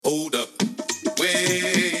Hold up.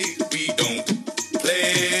 Wait, we don't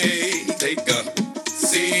play. Take a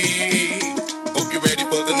seat. Hope you're ready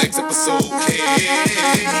for the next episode.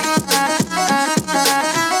 Hey.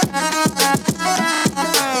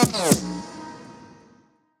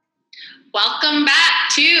 Welcome back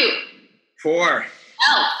to For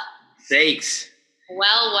Health. sakes.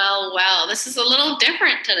 Well. This is a little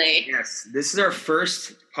different today. Yes, this is our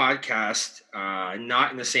first podcast,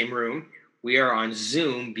 not in the same room. We are on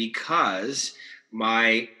Zoom because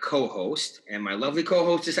my co-host and my lovely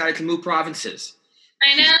co-host decided to move provinces.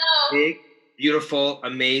 I know. Big, beautiful,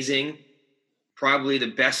 amazing, probably the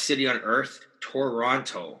best city on earth,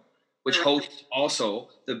 Toronto, which hosts also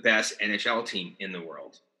the best NHL team in the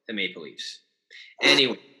world, the Maple Leafs.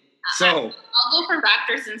 Anyway, so I'll go for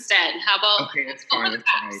Raptors instead. How about? okay, that's fine. That's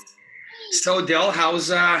fine. So, Del, how's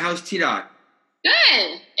T-Dot?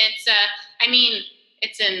 Good.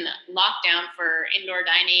 It's in lockdown for indoor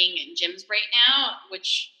dining and gyms right now,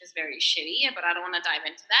 which is very shitty. But I don't want to dive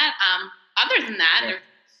into that. Other than that, there's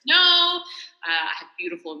snow. I have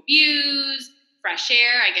beautiful views, fresh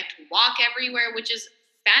air. I get to walk everywhere, which is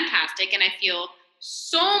fantastic, and I feel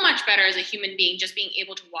so much better as a human being just being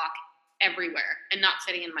able to walk everywhere and not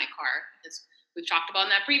sitting in my car, because we've talked about in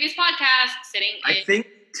that previous podcast, I think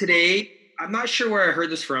today, I'm not sure where I heard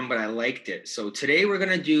this from, but I liked it. So today we're going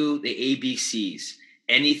to do the ABCs,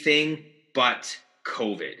 anything but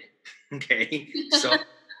COVID. Okay. So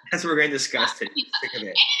that's what we're going to discuss today. Think of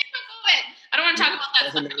it. I don't want to talk about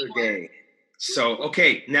that That's another day. So,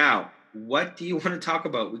 okay. Now, what do you want to talk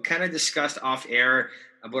about? We kind of discussed off air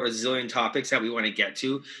about a zillion topics that we want to get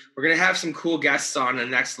to. We're going to have some cool guests on the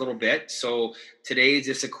next little bit. So today is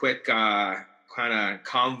just a quick kind of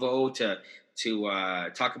convo to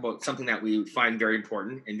talk about something that we find very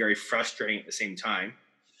important and very frustrating at the same time.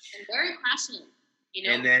 And very passionate, you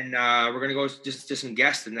know. And then we're going to go just to some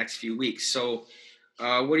guests the next few weeks. So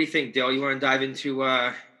what do you think, Dale? You want to dive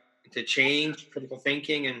into change, critical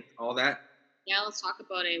thinking, and all that? Yeah, let's talk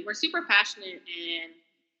about it. We're super passionate, and,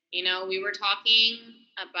 you know, we were talking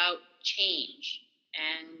about change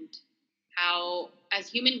and how, as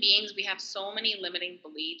human beings, we have so many limiting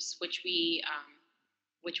beliefs, which we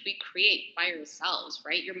create by ourselves,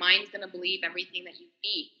 right? Your mind's going to believe everything that you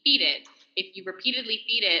feed it. If you repeatedly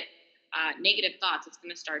feed it negative thoughts, it's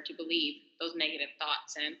going to start to believe those negative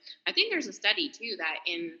thoughts. And I think there's a study too that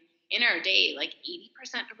in our day, like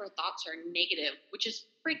 80% of our thoughts are negative, which is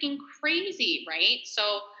freaking crazy, right?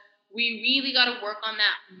 So we really got to work on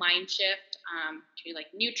that mind shift to like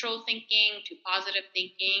neutral thinking, to positive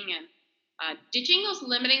thinking, and ditching those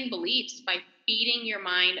limiting beliefs by feeding your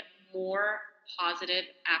mind more positive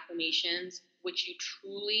affirmations, which you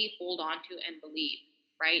truly hold on to and believe,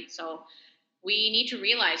 right? So we need to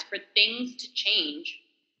realize for things to change,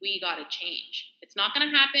 we got to change. It's not going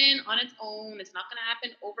to happen on its own. It's not going to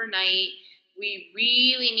happen overnight. We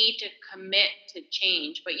really need to commit to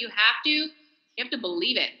change, but you have to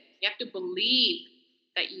believe it. You have to believe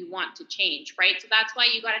that you want to change, right? So that's why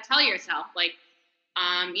you got to tell yourself, like,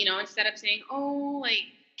 you know, instead of saying, oh, like,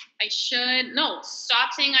 I should. No,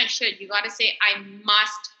 stop saying I should. You got to say, I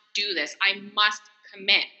must do this. I must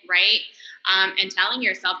commit, right? And telling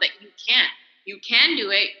yourself that you can. You can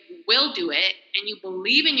do it. You will do it. And you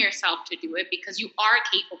believe in yourself to do it because you are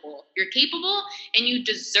capable. You're capable and you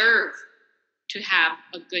deserve to have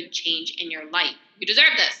a good change in your life. You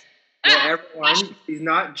deserve this. Well, everyone, she's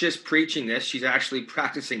not just preaching this. She's actually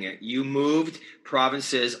practicing it. You moved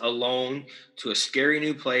provinces alone to a scary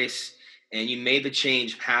new place, and you made the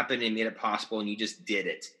change happen and made it possible, and you just did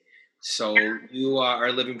it. So you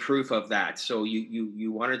are living proof of that. So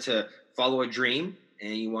you wanted to follow a dream,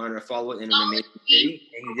 and you wanted to follow it in an amazing city,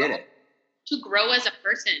 and you did it. To grow as a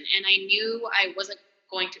person, and I knew I wasn't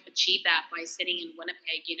going to achieve that by sitting in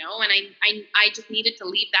Winnipeg, you know, and I just needed to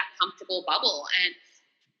leave that comfortable bubble, and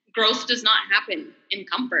growth does not happen in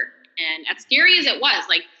comfort. And as scary as it was,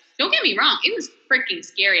 like, don't get me wrong, it was freaking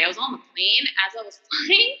scary. I was on the plane as I was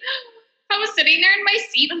flying. I was sitting there in my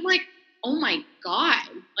seat. I'm like, oh my God.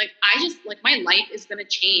 Like, my life is going to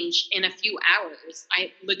change in a few hours.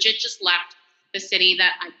 I legit just left the city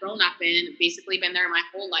that I've grown up in, basically been there my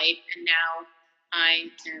whole life. And now I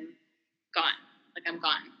am gone. Like, I'm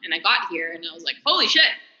gone. And I got here and I was like, holy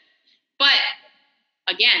shit. But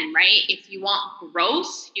again, right? If you want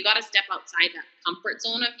growth, you got to step outside that comfort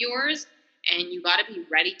zone of yours, and you got to be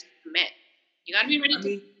ready to commit. You got to be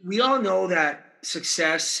ready we all know that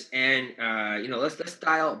success and, you know, let's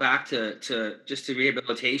dial it back to just to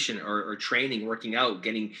rehabilitation or training, working out,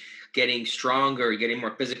 getting stronger, getting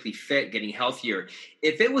more physically fit, getting healthier.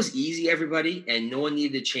 If it was easy, everybody, and no one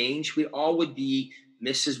needed to change, we all would be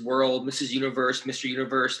Mrs. World, Mrs. Universe,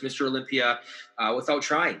 Mr. Olympia without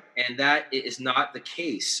trying. And that is not the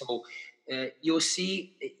case. So you'll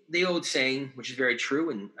see the old saying, which is very true,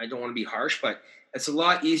 and I don't want to be harsh, but it's a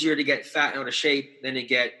lot easier to get fat and out of shape than to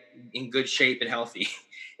get in good shape and healthy.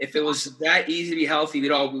 If it was that easy to be healthy,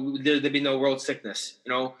 there'd be no world sickness,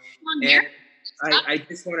 you know? And I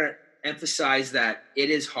just want to emphasize that it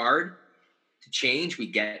is hard to change. We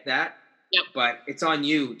get that. Yep. But it's on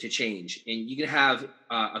you to change. And you can have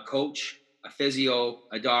a coach, a physio,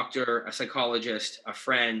 a doctor, a psychologist, a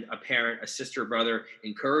friend, a parent, a sister, brother,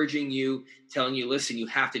 encouraging you, telling you, listen, you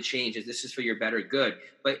have to change it. This is for your better good.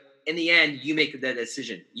 But in the end, you make that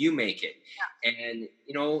decision. You make it. Yeah. And,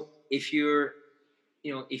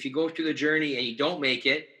 if you go through the journey and you don't make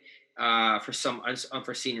it for some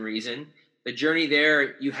unforeseen reason, the journey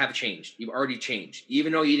there, you have changed. You've already changed.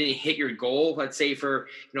 Even though you didn't hit your goal, let's say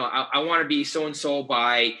I want to be so-and-so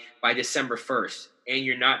by December 1st, and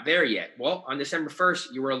you're not there yet. Well, on December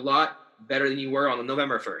 1st, you were a lot better than you were on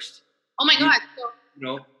November 1st. Oh my God.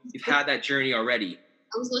 You've had that journey already.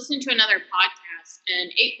 I was listening to another podcast,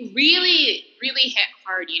 and it really, really hit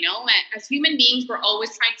hard, As human beings, we're always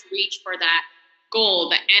trying to reach for that goal,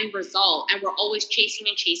 the end result, and we're always chasing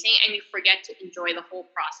and you forget to enjoy the whole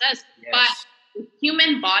process. Yes. But the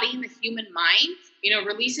human body and the human mind,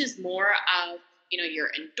 releases more of, your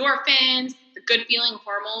endorphins, the good feeling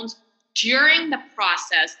hormones during the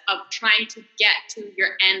process of trying to get to your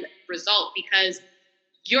end result, because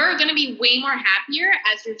you're going to be way more happier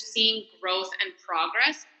as you're seeing growth and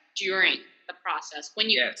progress during the process. When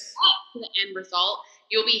you get to the end result,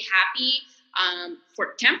 you'll be happy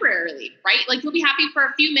for temporarily, right? Like you'll be happy for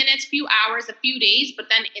a few minutes, few hours, a few days, but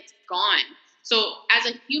then it's gone. So as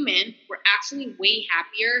a human, we're actually way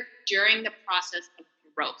happier during the process of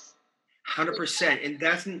growth. 100%. And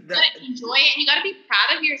that's you gotta enjoy it, and you gotta be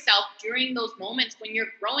proud of yourself during those moments when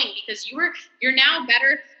you're growing, because you're now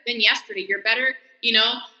better than yesterday. You're better,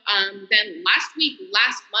 than last week,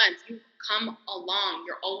 last month. You've come along.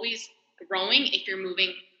 You're always growing if you're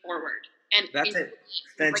moving forward. And that's a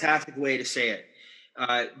fantastic way to say it.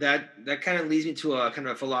 That kind of leads me to a kind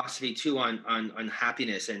of a philosophy too on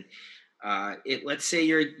happiness. And let's say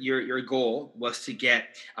your goal was to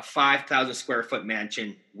get a 5,000 square foot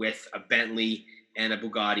mansion with a Bentley and a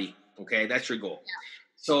Bugatti. Okay, that's your goal. Yeah.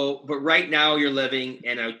 So, but right now you're living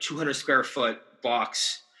in a 200 square foot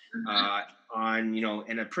box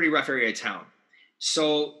in a pretty rough area of town.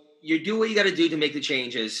 So you do what you got to do to make the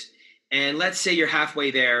changes. And let's say you're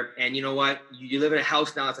halfway there, and you know what? You live in a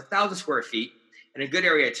house now that's 1,000 square feet in a good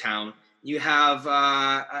area of town. You have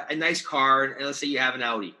a nice car, and let's say you have an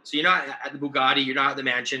Audi. So you're not at the Bugatti, you're not at the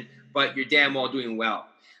mansion, but you're damn well doing well.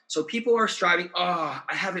 So people are striving, I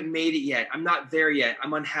haven't made it yet. I'm not there yet.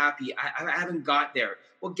 I'm unhappy. I haven't got there.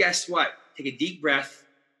 Well, guess what? Take a deep breath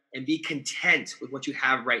and be content with what you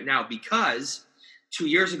have right now, because 2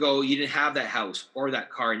 years ago, you didn't have that house or that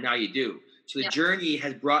car, and now you do. So the journey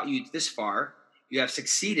has brought you this far. You have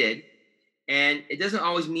succeeded. And it doesn't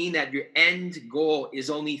always mean that your end goal is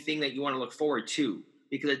the only thing that you want to look forward to.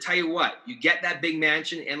 Because I tell you what, you get that big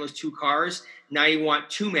mansion and those 2 cars. Now you want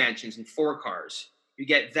 2 mansions and 4 cars. You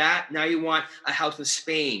get that. Now you want a house in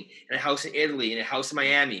Spain and a house in Italy and a house in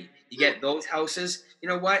Miami. You get those houses. You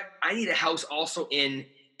know what? I need a house also in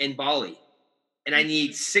Bali. And I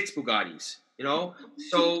need 6 Bugattis.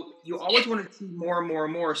 So you always want to see more and more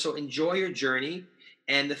and more. So enjoy your journey.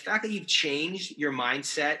 And the fact that you've changed your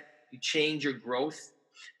mindset, you change your growth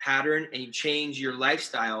pattern, and you change your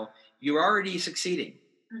lifestyle, you're already succeeding.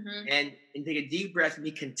 Mm-hmm. And take a deep breath and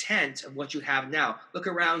be content of what you have now. Look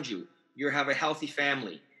around you. You have a healthy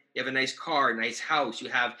family. You have a nice car, a nice house. You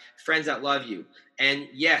have friends that love you. And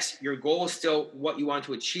yes, your goal is still what you want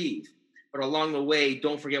to achieve. But along the way,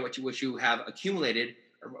 don't forget what you have accumulated,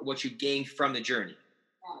 or what you gained from the journey.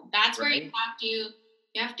 Yeah, that's right? Where you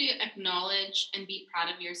have to acknowledge and be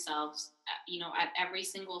proud of yourselves, at every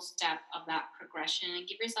single step of that progression, and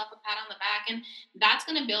give yourself a pat on the back. And that's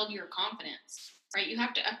going to build your confidence, right? You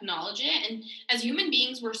have to acknowledge it. And as human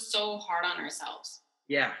beings, we're so hard on ourselves.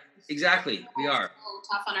 Yeah, exactly. We are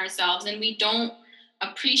so tough on ourselves, and we don't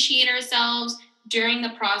appreciate ourselves during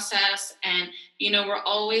the process. And, we're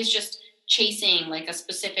always just chasing like a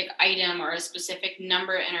specific item or a specific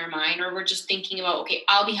number in our mind, or we're just thinking about, okay,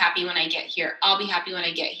 I'll be happy when I get here. I'll be happy when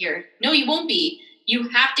I get here. No, you won't be. You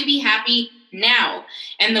have to be happy now.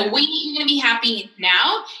 And the way that you're going to be happy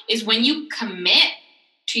now is when you commit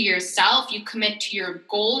to yourself, you commit to your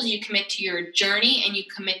goals, you commit to your journey, and you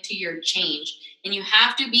commit to your change. And you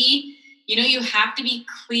have to be, you have to be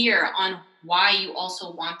clear on why you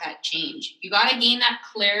also want that change. You got to gain that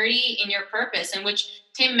clarity in your purpose, and which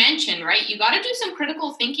Tim mentioned, right? You got to do some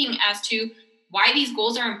critical thinking as to why these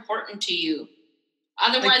goals are important to you.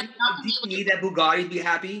 Otherwise, do you need that Bugatti to be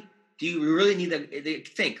happy? Do you really need that?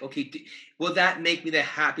 Think, okay, will that make me the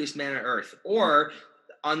happiest man on earth? Or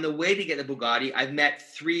on the way to get the Bugatti, I've met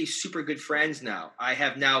 3 super good friends now. I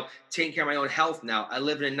have now taken care of my own health now. I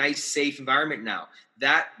live in a nice, safe environment now.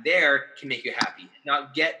 That there can make you happy.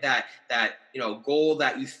 Not get that goal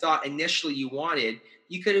that you thought initially you wanted.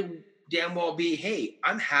 You could damn well be, hey,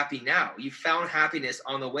 I'm happy now. You found happiness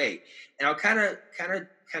on the way. And I'll kind of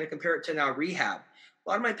compare it to now rehab. A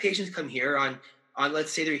lot of my patients come here on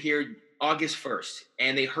let's say they're here August 1st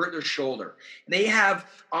and they hurt their shoulder. And they have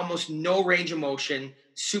almost no range of motion,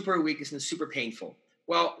 super weakness, and super painful.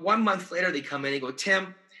 Well, 1 month later they come in and go,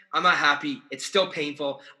 Tim, I'm not happy. It's still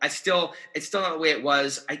painful. It's still not the way it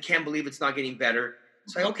was. I can't believe it's not getting better.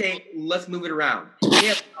 So okay, let's move it around. They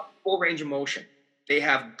have full range of motion. They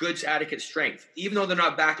have good adequate strength. Even though they're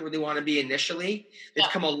not back to where they want to be initially, they've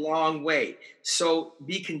come a long way. So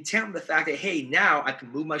be content with the fact that, hey, now I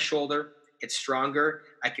can move my shoulder. It's stronger.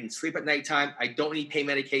 I can sleep at nighttime. I don't need pain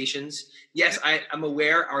medications. Yes, I'm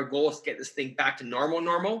aware our goal is to get this thing back to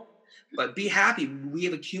normal, but be happy. We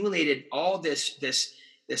have accumulated all this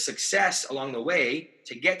success along the way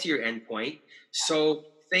to get to your end point. So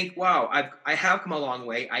think, wow, I have come a long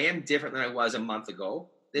way. I am different than I was a month ago.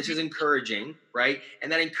 This is encouraging, right? And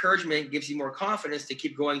that encouragement gives you more confidence to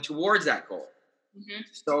keep going towards that goal. Mm-hmm.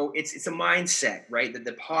 So it's a mindset, right?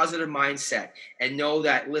 The positive mindset, and know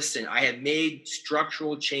that, listen, I have made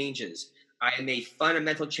structural changes. I have made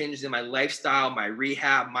fundamental changes in my lifestyle, my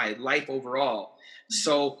rehab, my life overall. Mm-hmm.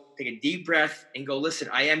 So take a deep breath and go, listen,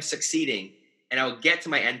 I am succeeding, and I'll get to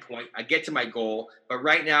my end point. I get to my goal. But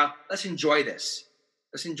right now, let's enjoy this.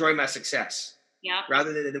 Let's enjoy my success. Yeah.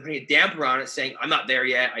 Rather than putting a damper on it, saying, I'm not there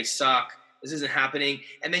yet. I suck. This isn't happening.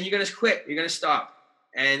 And then you're going to quit. You're going to stop.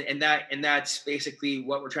 And that's basically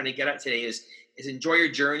what we're trying to get at today is enjoy your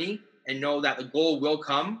journey and know that the goal will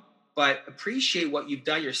come, but appreciate what you've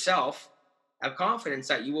done yourself. Have confidence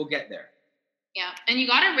that you will get there. Yeah. And you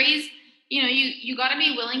got to raise, you got to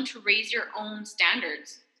be willing to raise your own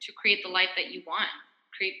standards to create the life that you want,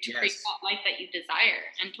 create that life that you desire.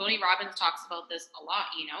 And Tony Robbins talks about this a lot,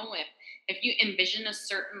 if you envision a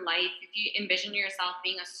certain life, if you envision yourself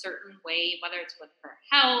being a certain way, whether it's for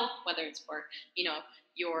health, whether it's for,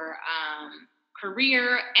 your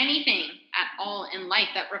career, anything at all in life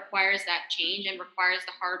that requires that change and requires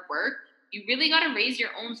the hard work, you really got to raise your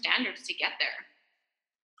own standards to get there.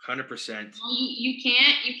 100%. You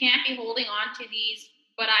can't be holding on to these,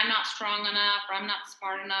 but I'm not strong enough, or I'm not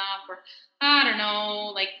smart enough, or I don't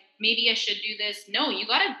know, like maybe I should do this. No, you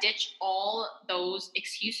got to ditch all those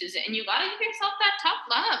excuses, and you got to give yourself that tough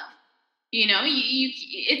love.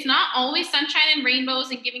 It's not always sunshine and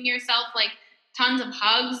rainbows and giving yourself like tons of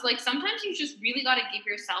hugs. Like sometimes you just really got to give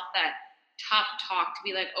yourself that tough talk to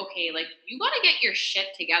be like, okay, like you got to get your shit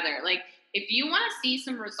together. Like if you want to see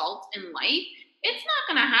some results in life, it's not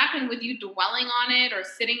going to happen with you dwelling on it or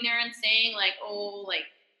sitting there and saying like, oh, like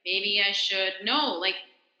maybe I should. No, like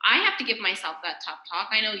I have to give myself that tough talk.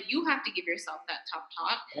 I know you have to give yourself that tough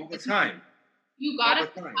talk. All the time. You got to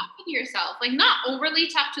be tough with yourself. Like not overly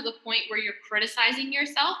tough to the point where you're criticizing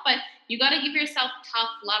yourself, but you got to give yourself tough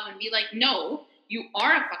love and be like, no, you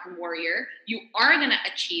are a fucking warrior. You are going to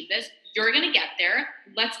achieve this. You're going to get there.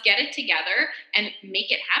 Let's get it together and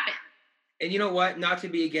make it happen. And you know what? Not to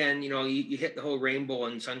be again, you hit the whole rainbow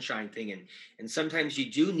and sunshine thing, and sometimes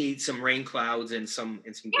you do need some rain clouds and some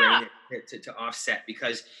grain to offset,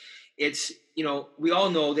 because it's we all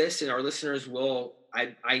know this, and our listeners will.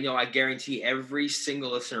 I guarantee every single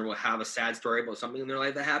listener will have a sad story about something in their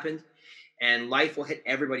life that happened, and life will hit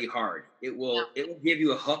everybody hard. It will give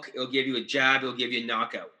you a hook, it'll give you a jab, it'll give you a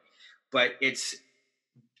knockout, but it's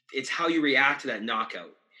how you react to that knockout.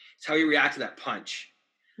 It's how you react to that punch.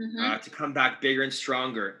 To come back bigger and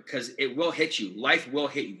stronger, because it will hit you. Life will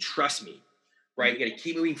hit you. Trust me, right? You got to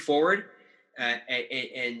keep moving forward,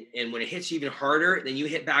 and when it hits you even harder, then you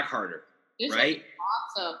hit back harder, There's right?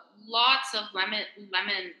 Lots of lemon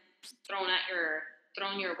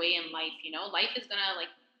thrown your way in life. Life is gonna like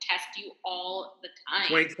test you all the time.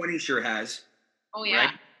 2020 sure has. Oh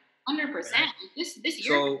yeah, 100%. This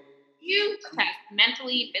year, so, you test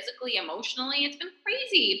mentally, physically, emotionally. It's been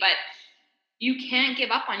crazy, but you can't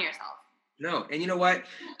give up on yourself. No, and you know what?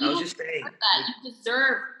 I was just saying. You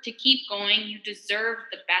deserve to keep going. You deserve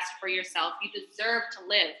the best for yourself. You deserve to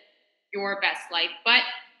live your best life. But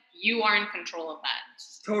you are in control of that.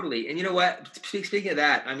 Totally. And you know what? Speaking of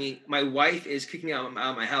that, I mean, my wife is kicking me out of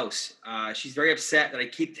my house. She's very upset that I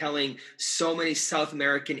keep telling so many South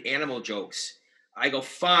American animal jokes. I go,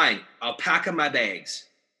 fine, I'll pack up my bags.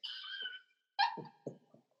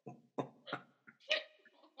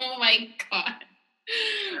 Oh my God.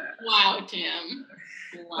 Wow, Tim.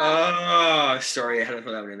 Wow. Oh, sorry. I had to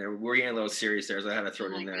throw that one in there. We're getting a little serious there, so I had to throw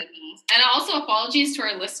it in there. Goodness. And also apologies to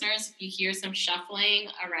our listeners if you hear some shuffling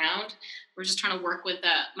around. We're just trying to work with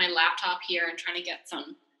my laptop here and trying to get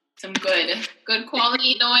some good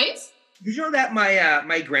quality noise. Did you know that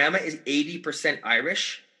my grandma is 80%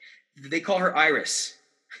 Irish? They call her Iris.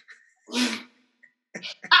 That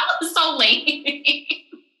was so lame.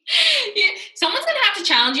 Someone's gonna have to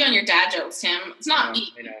challenge you on your dad jokes, Tim. It's not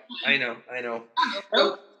me. I know.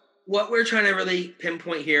 So what we're trying to really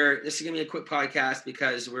pinpoint here, this is gonna be a quick podcast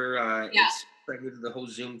because we're it's like with the whole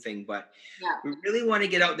Zoom thing, but we really want to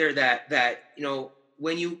get out there that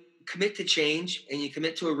when you commit to change and you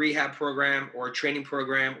commit to a rehab program or a training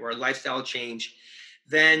program or a lifestyle change,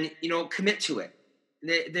 then commit to it.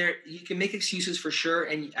 There you can make excuses for sure,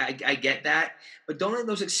 and I get that, but don't let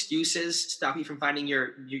those excuses stop you from finding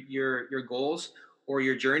your goals or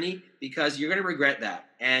your journey, because you're going to regret that.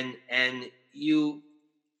 And you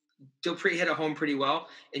still hit it home pretty well.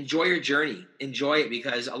 Enjoy your journey, enjoy it,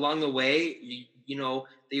 because along the way,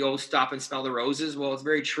 the old stop and smell the roses. Well, it's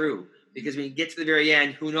very true, because when you get to the very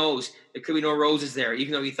end, who knows? There could be no roses there,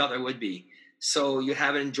 even though you thought there would be. So you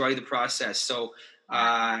haven't enjoyed the process. So.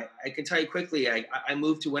 I can tell you quickly, I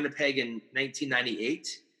moved to Winnipeg in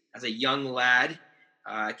 1998 as a young lad.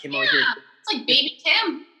 I came out here. It's like baby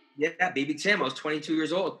Tim. Yeah, baby Tim. I was 22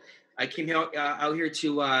 years old. I came out here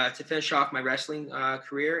to finish off my wrestling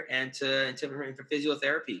career and for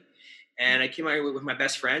physiotherapy. And I came out here with my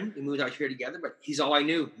best friend. We moved out here together, but he's all I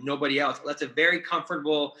knew, nobody else. That's a very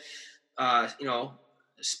comfortable,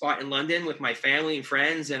 spot in London with my family and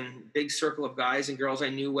friends and big circle of guys and girls I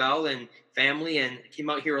knew well and family, and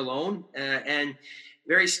came out here alone and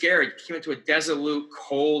very scared. Came into a desolate,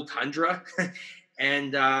 cold tundra.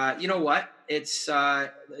 And you know what? It's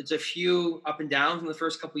a few up and downs in the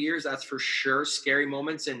first couple of years, that's for sure. Scary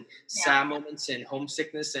moments and sad moments and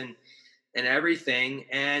homesickness and everything.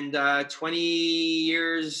 And 20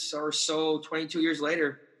 years or so, 22 years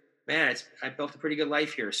later, man, I built a pretty good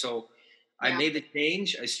life here. So I made the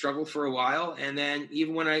change. I struggled for a while, and then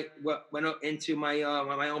even when I went out into my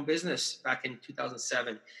own business back in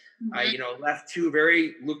 2007, I left two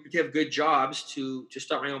very lucrative, good jobs to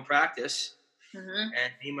start my own practice.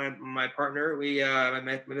 And me and my partner,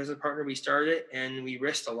 my business partner, we started it, and we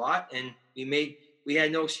risked a lot, and we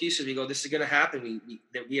had no excuses. We go, this is going to happen.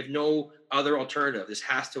 We have no other alternative. This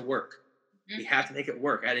has to work. We have to make it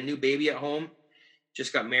work. I had a new baby at home.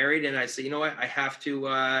 Just got married, and I said, you know what, I have to,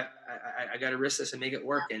 I got to risk this and make it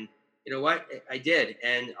work. And you know what, I did.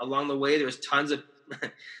 And along the way, there was tons of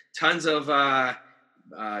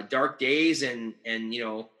dark days, and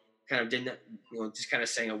kind of didn't, just kind of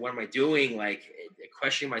saying, what am I doing? Like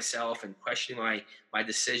questioning myself and questioning my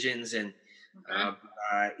decisions. And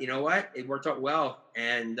you know what, it worked out well.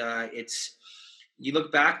 And you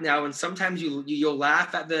look back now, and sometimes you'll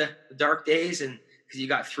laugh at the dark days, and because you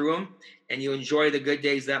got through them, and you enjoy the good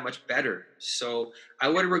days that much better. So I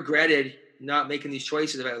would have regretted not making these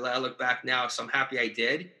choices if I look back now. So I'm happy I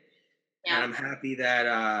did. Yeah. And I'm happy that,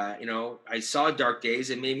 I saw dark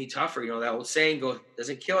days. It made me tougher. That old saying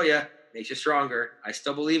doesn't kill you, makes you stronger. I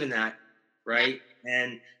still believe in that. Right. Yeah.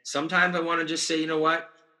 And sometimes I want to just say, you know what,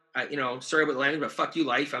 sorry about the language, but fuck you,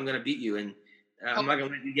 life. I'm going to beat you. And I'm not going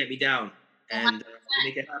to let you get me down, and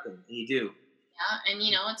make it happen. And you do. Yeah. And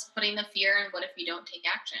it's putting the fear in, what if you don't take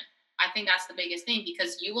action? I think that's the biggest thing,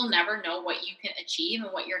 because you will never know what you can achieve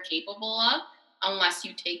and what you're capable of unless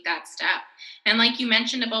you take that step. And like you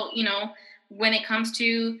mentioned about, when it comes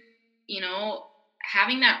to,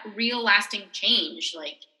 having that real lasting change,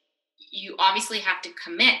 like you obviously have to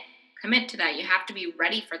commit to that. You have to be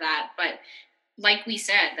ready for that. But like we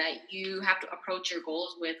said, that you have to approach your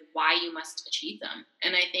goals with why you must achieve them.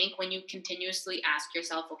 And I think when you continuously ask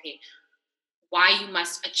yourself, okay, why you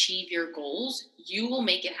must achieve your goals, you will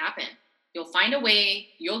make it happen. You'll find a way,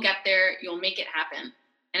 you'll get there, you'll make it happen.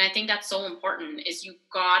 And I think that's so important, is you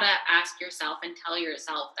gotta ask yourself and tell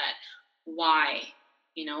yourself that why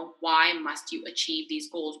must you achieve these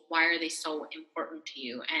goals? Why are they so important to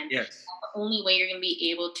you? And that's the only way you're gonna be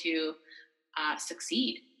able to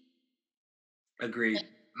succeed. Agreed.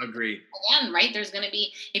 Again, right? There's gonna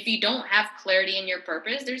be, if you don't have clarity in your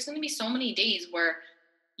purpose, there's gonna be so many days where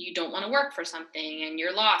you don't want to work for something and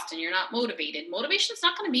you're lost and you're not motivated. Motivation's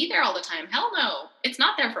not going to be there all the time. Hell no. It's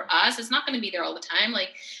not there for us. It's not going to be there all the time. Like,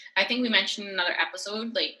 I think we mentioned in another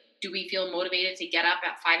episode, like, do we feel motivated to get up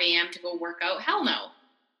at 5 a.m. to go work out? Hell no.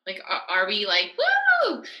 Like, are we like,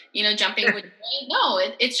 woo, jumping with joy? No,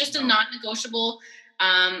 it's just a non-negotiable,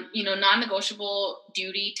 non-negotiable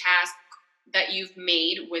duty task that you've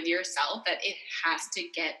made with yourself that it has to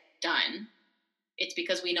get done. It's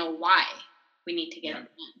because we know why we need to get it done.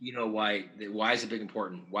 You know why? The why is a big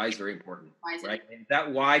important. Why is very important. Right? And if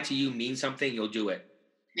that why to you means something, you'll do it.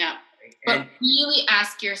 Yeah. But really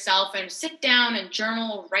ask yourself and sit down and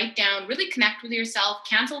journal, write down, really connect with yourself,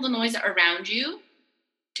 cancel the noise around you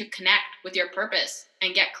to connect with your purpose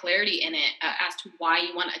and get clarity in it as to why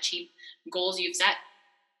you want to achieve goals you've set.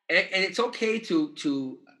 And it's okay to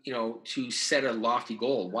set a lofty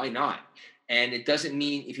goal. Why not? And it doesn't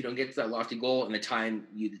mean if you don't get to that lofty goal in the time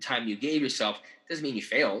you gave yourself, it doesn't mean you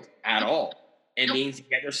failed at all. It means you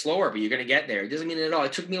get there slower, but you're going to get there. It doesn't mean it at all.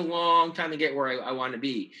 It took me a long time to get where I want to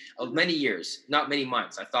be. Many years, not many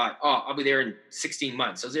months. I thought, I'll be there in 16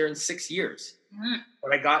 months. I was there in 6 years,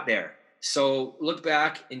 but I got there. So look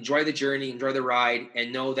back, enjoy the journey, enjoy the ride,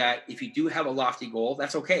 and know that if you do have a lofty goal,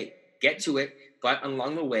 that's okay. Get to it. But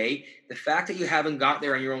along the way, the fact that you haven't got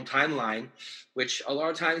there on your own timeline, which a lot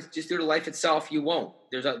of times just due to life itself, you won't.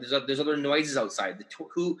 There's other noises outside.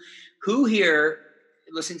 Who here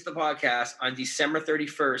listening to the podcast on December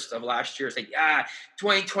 31st of last year is like,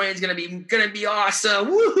 2020 is gonna be awesome.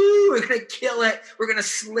 Woohoo! We're gonna kill it. We're gonna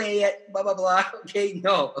slay it. Blah blah blah. Okay,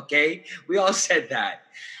 no. Okay, we all said that.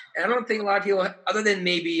 And I don't think a lot of people, other than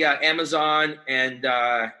maybe Amazon and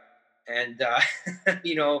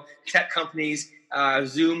tech companies,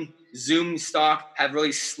 Zoom stock have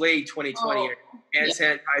really slayed 2020. Hand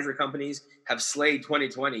sanitizer companies have slayed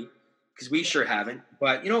 2020 because we sure haven't.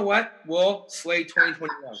 But you know what? We'll slay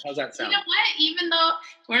 2021. How's that sound? You know what? Even though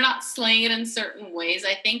we're not slaying it in certain ways,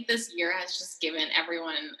 I think this year has just given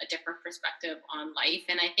everyone a different perspective on life.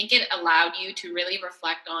 And I think it allowed you to really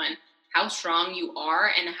reflect on how strong you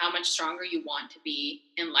are and how much stronger you want to be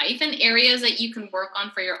in life and areas that you can work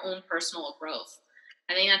on for your own personal growth.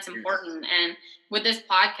 I think that's important. And with this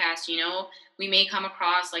podcast, we may come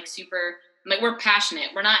across like we're passionate.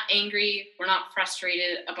 We're not angry. We're not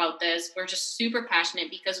frustrated about this. We're just super passionate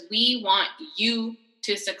because we want you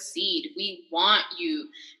to succeed. We want you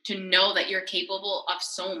to know that you're capable of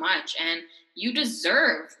so much and you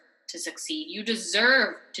deserve to succeed. You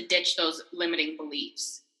deserve to ditch those limiting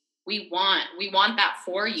beliefs. We want that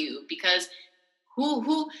for you because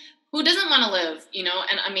who doesn't want to live,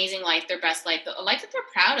 an amazing life, their best life, a life that they're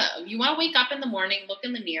proud of. You want to wake up in the morning, look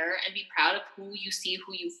in the mirror and be proud of who you see,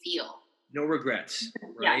 who you feel. No regrets,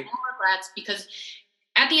 right? Yeah, no regrets, because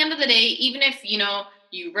at the end of the day, even if,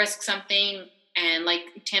 you risk something and like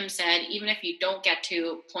Tim said, even if you don't get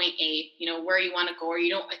to point A, where you want to go, or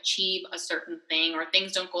you don't achieve a certain thing or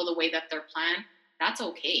things don't go the way that they're planned, that's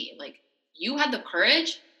okay. Like you had the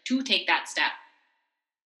courage to take that step.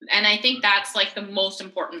 And I think that's like the most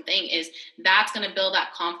important thing is that's going to build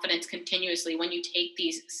that confidence continuously when you take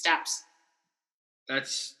these steps.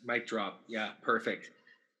 That's mic drop. Yeah. Perfect.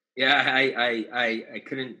 Yeah. I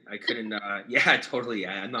couldn't, yeah, totally.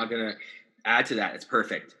 I'm not going to add to that. It's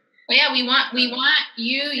perfect. But yeah, we want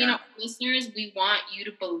you, listeners, we want you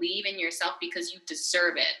to believe in yourself because you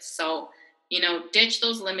deserve it. So, ditch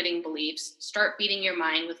those limiting beliefs, start feeding your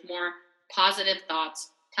mind with more positive thoughts,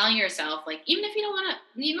 telling yourself, like, even if you don't want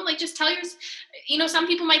to, just tell some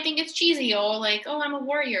people might think it's cheesy, I'm a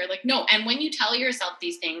warrior. Like, no. And when you tell yourself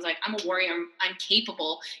these things, like, I'm a warrior, I'm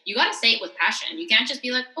capable, you got to say it with passion. You can't just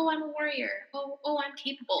be like, I'm a warrior. Oh, I'm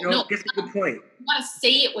capable. No, that's a good point. You got to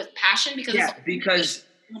say it with passion because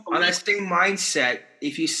on that same mindset,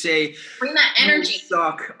 if you say, bring that energy. I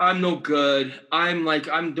suck, I'm no good, I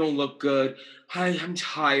don't look good, I'm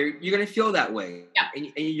tired, you're going to feel that way. Yeah.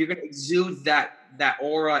 And you're going to exude that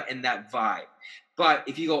aura and that vibe. But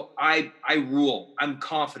if you go, I rule, I'm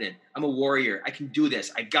confident, I'm a warrior, I can do this,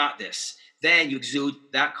 I got this, then you exude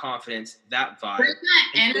that confidence, that vibe. Bring that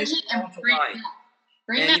energy and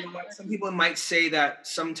bring that. You know what? Some people might say that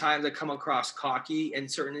sometimes I come across cocky in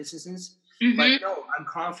certain instances. Mm-hmm. But no, I'm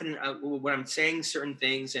confident when I'm saying certain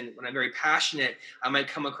things, and when I'm very passionate, I might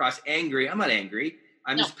come across angry. I'm not angry.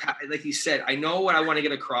 I'm just, like you said, I know what I want to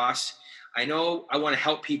get across. I know I want to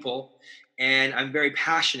help people, and I'm very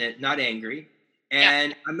passionate, not angry.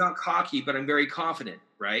 And I'm not cocky, but I'm very confident,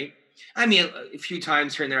 right? I mean, a few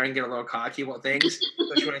times here and there, I can get a little cocky about things,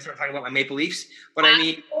 especially when I start talking about my Maple Leafs. But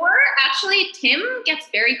or actually, Tim gets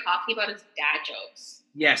very cocky about his dad jokes.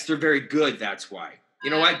 Yes, they're very good. That's why. You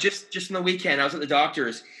know what? Just on the weekend, I was at the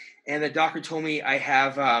doctor's, and the doctor told me I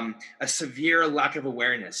have a severe lack of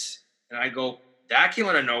awareness. And I go, that came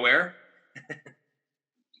out of nowhere.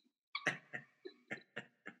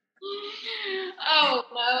 Oh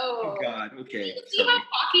no! Oh God. Okay. See how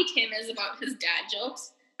cocky Tim is about his dad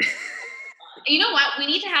jokes. You know what? We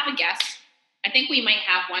need to have a guest. I think we might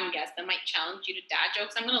have one guest that might challenge you to dad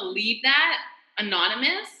jokes. I'm going to leave that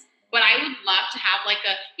anonymous, but I would love to have like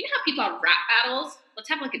you know how people have rap battles? Let's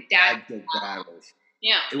have like a dad joke battles.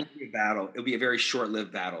 Yeah. It won't be a battle. It'll be a very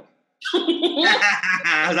short-lived battle.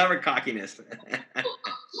 How's that for cockiness?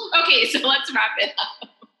 Okay, so let's wrap it up.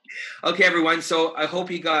 Okay, everyone. So I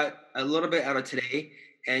hope you got a little bit out of today,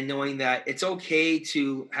 and knowing that it's okay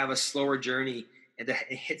to have a slower journey and to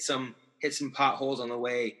hit some potholes on the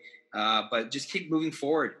way, but just keep moving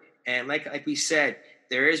forward. And like we said,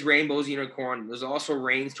 there is rainbows, unicorn. There's also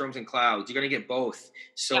rainstorms and clouds. You're gonna get both.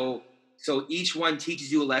 So each one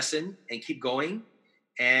teaches you a lesson, and keep going,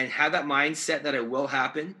 and have that mindset that it will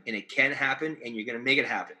happen and it can happen, and you're gonna make it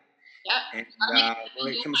happen. Yeah. And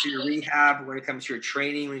when it comes to your rehab, when it comes to your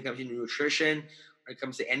training, when it comes to your nutrition, when it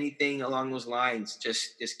comes to anything along those lines,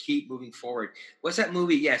 just keep moving forward. What's that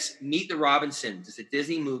movie? Yes, Meet the Robinsons. It's a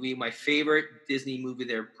Disney movie. My favorite Disney movie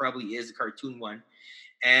there probably is the cartoon one.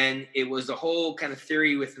 And it was the whole kind of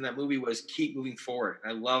theory within that movie was keep moving forward.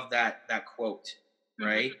 I love that quote,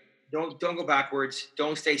 right? Mm-hmm. Don't go backwards.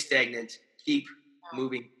 Don't stay stagnant. Keep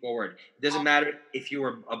moving forward. It doesn't matter if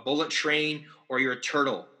you're a bullet train or you're a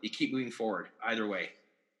turtle. You keep moving forward either way.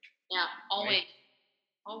 Yeah, always. Right?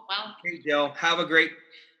 Oh, wow. Hey, Jill, have a great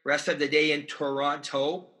rest of the day in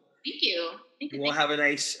Toronto. Thank you. We'll have a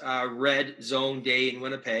nice red zone day in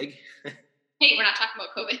Winnipeg. Hey, we're not talking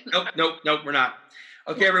about COVID. Nope, we're not.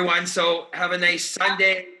 Okay, everyone. So have a nice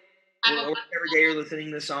Sunday or whatever day you're listening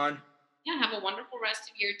to this on. Yeah, have a wonderful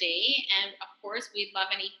rest of your day. And of course, we'd love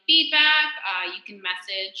any feedback. You can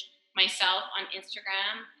message myself on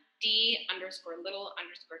Instagram,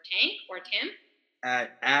 D_little_tank, or Tim.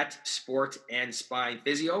 At Sport and Spine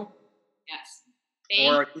Physio. Yes.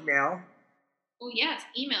 Or email. Oh, yes.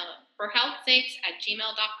 Email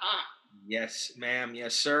forhealthsakes@gmail.com. Yes, ma'am.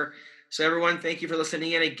 Yes, sir. So everyone, thank you for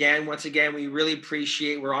listening in again. Once again, we really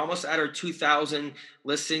appreciate. We're almost at our 2,000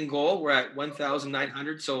 listen goal. We're at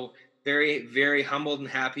 1,900. So very, very humbled and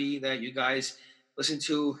happy that you guys listen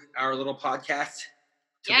to our little podcast.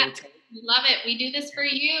 Yeah, we love it. We do this for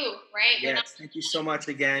you, right? Yes, thank you so much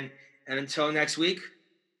again. And until next week.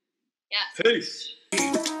 Yes. Peace.